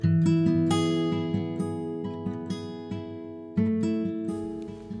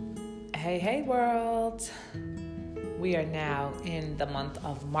Hey world. We are now in the month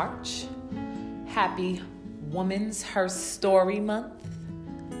of March. Happy Women's Her Story Month.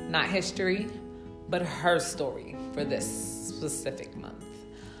 Not history, but her story for this specific month.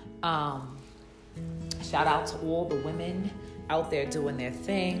 Shout out to all the women out there doing their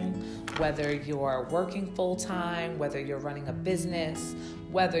thing, whether you're working full-time, whether you're running a business,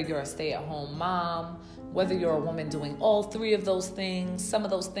 whether you're a stay-at-home mom, whether you're a woman doing all three of those things, some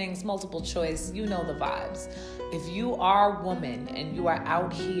of those things, multiple choice, you know the vibes. If you are a woman and you are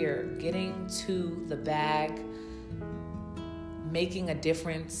out here getting to the bag, making a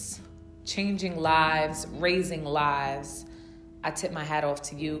difference, changing lives, raising lives, I tip my hat off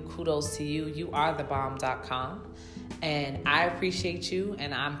to you. Kudos to you. You are thebomb.com. And I appreciate you,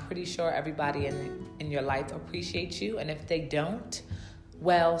 and I'm pretty sure everybody in your life appreciates you. And if they don't,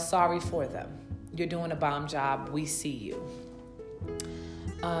 well, sorry for them. You're doing a bomb job. We see you.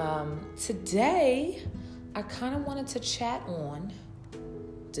 Today, I kind of wanted to chat on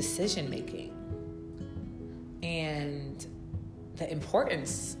decision making and the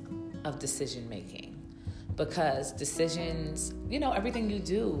importance of decision making, because decisions, everything you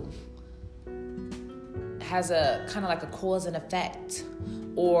do has a kind of like a cause and effect,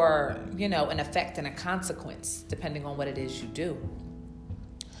 or, an effect and a consequence, depending on what it is you do.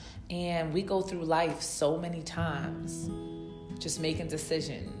 And we go through life so many times just making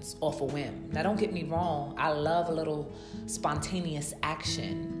decisions off a whim. Now, don't get me wrong. I love a little spontaneous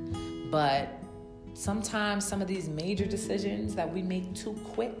action. But sometimes some of these major decisions that we make too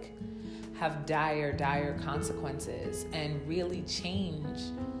quick have dire consequences and really change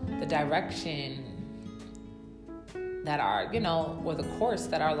the direction that or the course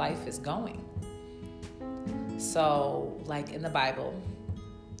that our life is going. So, like in the Bible,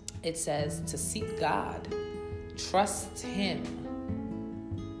 it says to seek God, trust Him,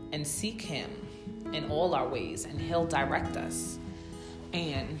 and seek Him in all our ways, and He'll direct us.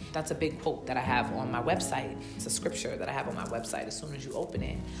 And that's a big quote that I have on my website. It's a scripture that I have on my website as soon as you open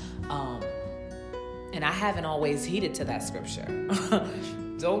it. And I haven't always heeded to that scripture.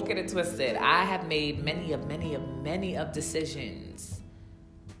 Don't get it twisted. I have made many of decisions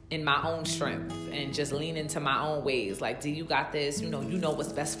in my own strength and just lean into my own ways. Like, do you got this? You know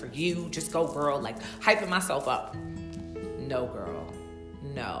what's best for you. Just go, girl. Like, hyping myself up. No, girl.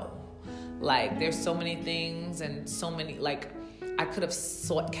 No. Like, there's so many things and so many, like, I could have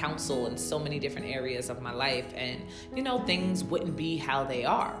sought counsel in so many different areas of my life, and, things wouldn't be how they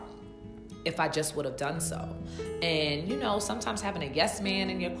are if I just would have done so. And, sometimes having a yes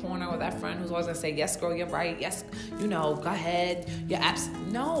man in your corner, or that friend who's always going to say, yes, girl, you're right. Yes, go ahead.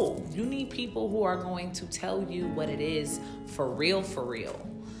 No, you need people who are going to tell you what it is for real.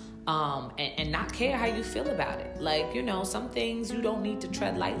 And not care how you feel about it. Like, some things you don't need to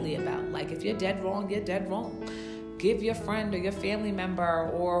tread lightly about. Like, if you're dead wrong, you're dead wrong. Give your friend or your family member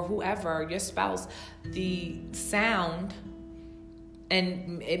or whoever, your spouse, the sound.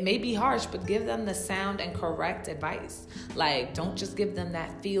 And it may be harsh, but give them the sound and correct advice. Like, don't just give them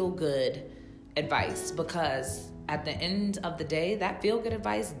that feel-good advice, because at the end of the day, that feel-good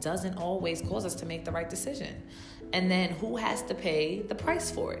advice doesn't always cause us to make the right decision. And then who has to pay the price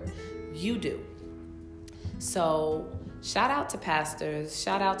for it? You do. So shout out to pastors,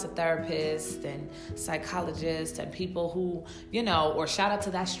 shout out to therapists and psychologists and people who, or shout out to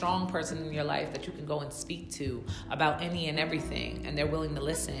that strong person in your life that you can go and speak to about any and everything, and they're willing to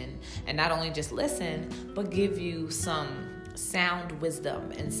listen, and not only just listen, but give you some sound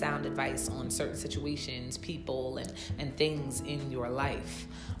wisdom and sound advice on certain situations, people, and things in your life.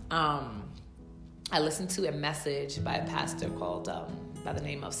 I listened to a message by a pastor called by the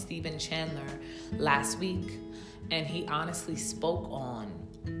name of Stephen Chandler last week. And he honestly spoke on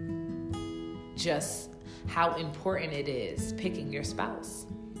just how important it is picking your spouse,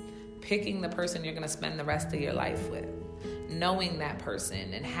 picking the person you're going to spend the rest of your life with, knowing that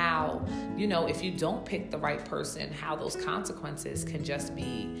person, and how, if you don't pick the right person, how those consequences can just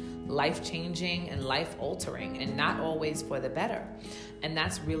be life-changing and life-altering, and not always for the better. And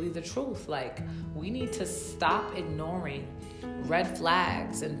that's really the truth. Like, we need to stop ignoring red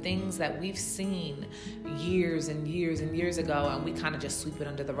flags and things that we've seen years and years ago, and we kind of just sweep it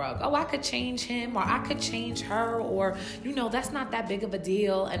under the rug. Oh, I could change him, or I could change her, or, that's not that big of a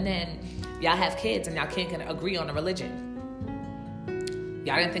deal. And then y'all have kids and y'all can't agree on a religion.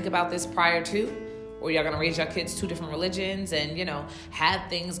 Y'all didn't think about this prior to, or y'all gonna raise your kids two different religions and, have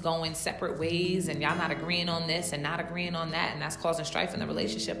things going separate ways, and y'all not agreeing on this and not agreeing on that, and that's causing strife in the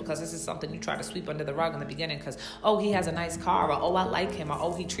relationship because this is something you try to sweep under the rug in the beginning because, oh, he has a nice car, or oh, I like him, or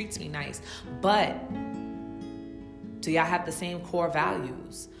oh, he treats me nice. But Do y'all have the same core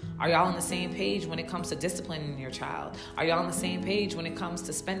values? Are y'all on the same page when it comes to disciplining your child? Are y'all on the same page when it comes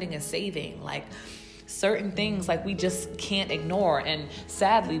to spending and saving? Like, certain things, like, we just can't ignore. And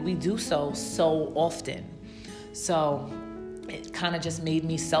sadly, we do so often. So it kind of just made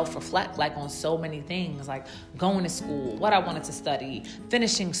me self-reflect, like, on so many things, like going to school, what I wanted to study,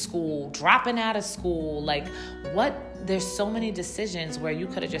 finishing school, dropping out of school. Like, there's so many decisions where you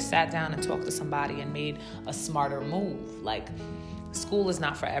could have just sat down and talked to somebody and made a smarter move. Like, school is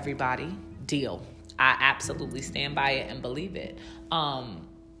not for everybody. Deal. I absolutely stand by it and believe it.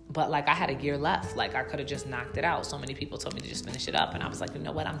 But like, I had a year left. Like, I could have just knocked it out. So many people told me to just finish it up. And I was like, you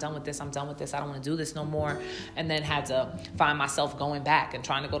know what? I'm done with this. I don't want to do this no more. And then had to find myself going back and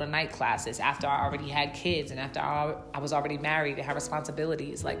trying to go to night classes after I already had kids and after I was already married and had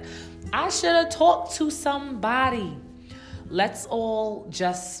responsibilities. Like, I should have talked to somebody. Let's all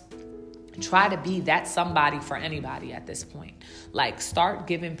just try to be that somebody for anybody at this point. Like, start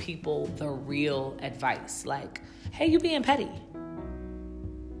giving people the real advice. Like, hey, you being petty.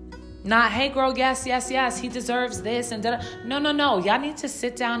 Not, hey, girl, yes, he deserves this. And no. Y'all need to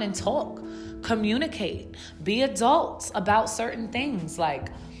sit down and talk, communicate, be adults about certain things. Like,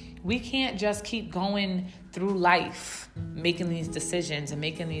 we can't just keep going through life, making these decisions and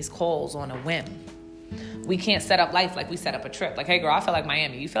making these calls on a whim. We can't set up life like we set up a trip. Like, hey, girl, I feel like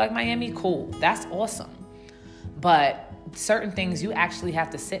Miami. You feel like Miami? Cool. That's awesome. But certain things, you actually have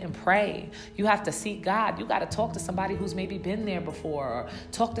to sit and pray. You have to seek God. You got to talk to somebody who's maybe been there before, or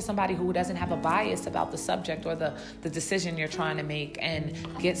talk to somebody who doesn't have a bias about the subject or the decision you're trying to make, and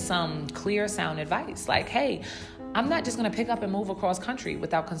get some clear, sound advice. Like, hey, I'm not just going to pick up and move across country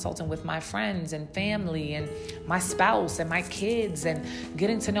without consulting with my friends and family and my spouse and my kids and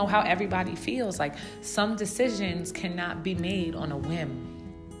getting to know how everybody feels. Like, some decisions cannot be made on a whim.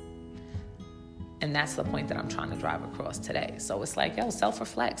 And that's the point that I'm trying to drive across today. So it's like,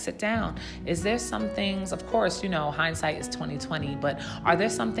 self-reflect, sit down. Is there some things, of course, hindsight is 20/20, but are there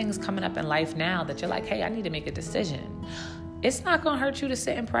some things coming up in life now that you're like, hey, I need to make a decision? It's not going to hurt you to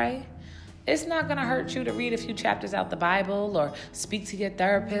sit and pray. It's not going to hurt you to read a few chapters out the Bible, or speak to your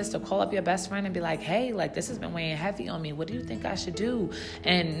therapist, or call up your best friend and be like, hey, like, this has been weighing heavy on me. What do you think I should do?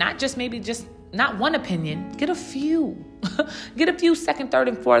 And not just not one opinion, get a few. Get a few second, third,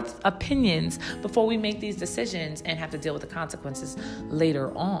 and fourth opinions before we make these decisions and have to deal with the consequences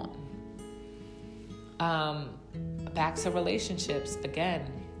later on. Back to relationships again.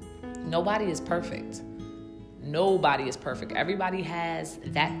 Nobody is perfect. Everybody has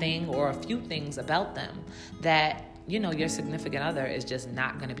that thing or a few things about them that, your significant other is just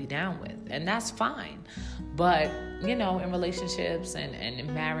not going to be down with. And that's fine. But, in relationships and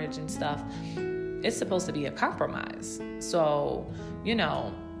in marriage and stuff, it's supposed to be a compromise. So,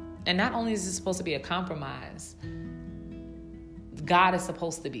 and not only is it supposed to be a compromise, God is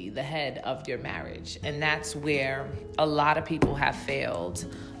supposed to be the head of your marriage. And that's where a lot of people have failed.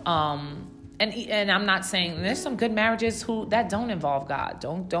 And I'm not saying, there's some good marriages that don't involve God.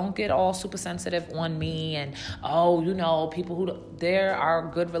 Don't get all super sensitive on me. And, people there are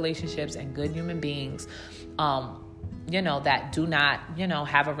good relationships and good human beings, that do not,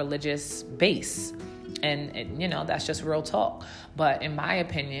 have a religious base. And that's just real talk. But in my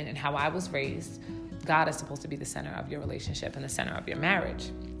opinion, and how I was raised, God is supposed to be the center of your relationship and the center of your marriage.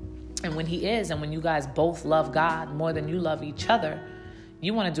 And when he is, and when you guys both love God more than you love each other,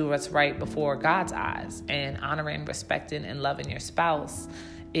 you want to do what's right before God's eyes. And honoring, respecting, and loving your spouse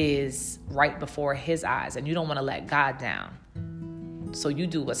is right before his eyes. And you don't want to let God down. So you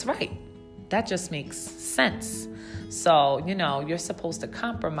do what's right. That just makes sense. So, you're supposed to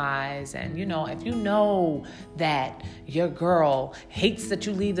compromise. And, if you know that your girl hates that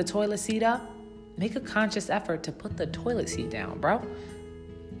you leave the toilet seat up, make a conscious effort to put the toilet seat down, bro.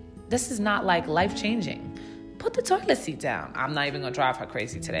 This is not like life-changing. Put the toilet seat down. I'm not even going to drive her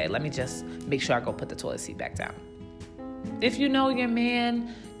crazy today. Let me just make sure I go put the toilet seat back down. If you know your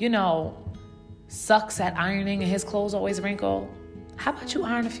man, sucks at ironing and his clothes always wrinkle, how about you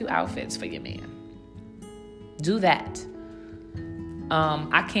iron a few outfits for your man? Do that.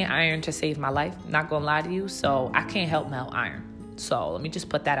 I can't iron to save my life. Not going to lie to you. So I can't help Mel iron. So let me just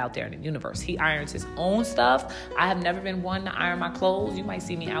put that out there in the universe. He irons his own stuff. I have never been one to iron my clothes. You might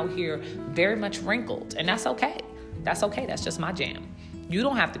see me out here very much wrinkled, and that's okay. That's okay. That's just my jam. You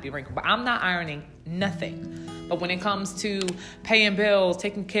don't have to be wrinkled, but I'm not ironing nothing. But when it comes to paying bills,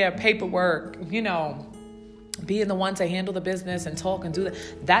 taking care of paperwork, being the one to handle the business and talk and do that,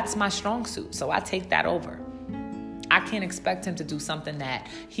 that's my strong suit. So I take that over. I can't expect him to do something that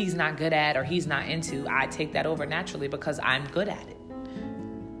he's not good at or he's not into. I take that over naturally because I'm good at it.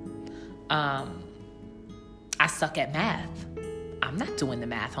 I suck at math. I'm not doing the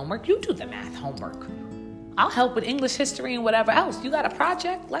math homework. You do the math homework. I'll help with English, history, and whatever else. You got a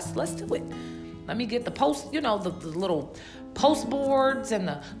project? Let's do it. Let me get the post, the little post boards and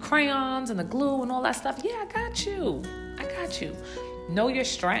the crayons and the glue and all that stuff. Yeah, I got you. Know your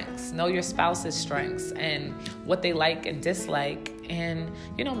strengths. Know your spouse's strengths and what they like and dislike. And,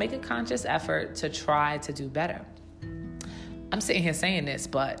 make a conscious effort to try to do better. I'm sitting here saying this,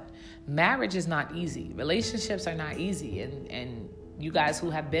 but marriage is not easy. Relationships are not easy. And you guys who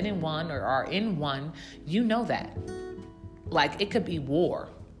have been in one or are in one, you know that. Like, it could be war.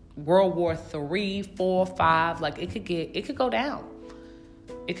 World War III, 4, 5. Like, it could go down.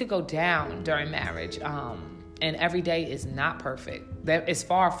 It could go down during marriage. And every day is not perfect. It's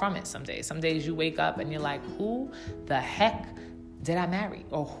far from it some days. Some days you wake up and you're like, who the heck did I marry?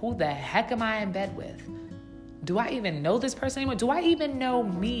 Or who the heck am I in bed with? Do I even know this person anymore? Do I even know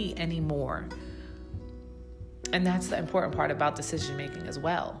me anymore? And that's the important part about decision making as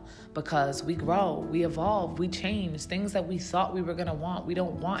well, because we grow, we evolve, we change. Things that we thought we were going to want, we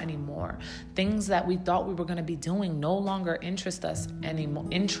don't want anymore. Things that we thought we were going to be doing no longer interest us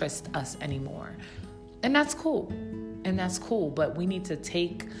anymore. And that's cool. But we need to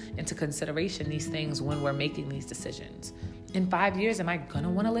take into consideration these things when we're making these decisions. In 5 years, am I going to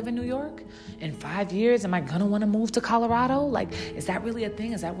want to live in New York? In 5 years, am I going to want to move to Colorado? Like, is that really a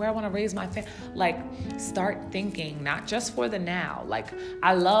thing? Is that where I want to raise my family? Like, start thinking, not just for the now. Like,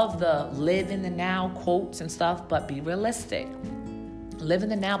 I love the live in the now quotes and stuff, but be realistic. Live in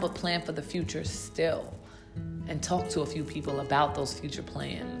the now, but plan for the future still. And talk to a few people about those future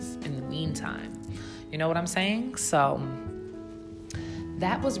plans in the meantime. You know what I'm saying? So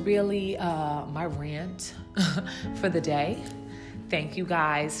that was really my rant for the day. Thank you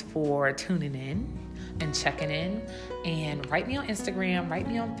guys for tuning in and checking in. And write me on Instagram, write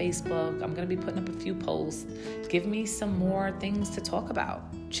me on Facebook. I'm going to be putting up a few posts. Give me some more things to talk about.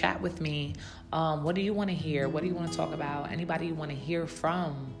 Chat with me. What do you want to hear? What do you want to talk about? Anybody you want to hear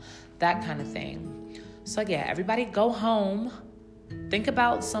from? That kind of thing. So yeah, everybody go home. Think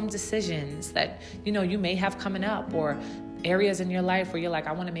about some decisions that, you may have coming up, or areas in your life where you're like,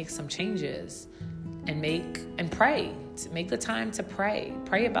 I want to make some changes, and pray. Make the time to pray.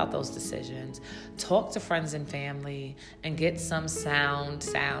 Pray about those decisions. Talk to friends and family and get some sound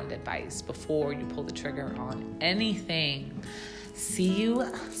advice before you pull the trigger on anything. See you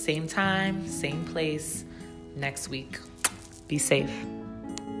same time, same place next week. Be safe.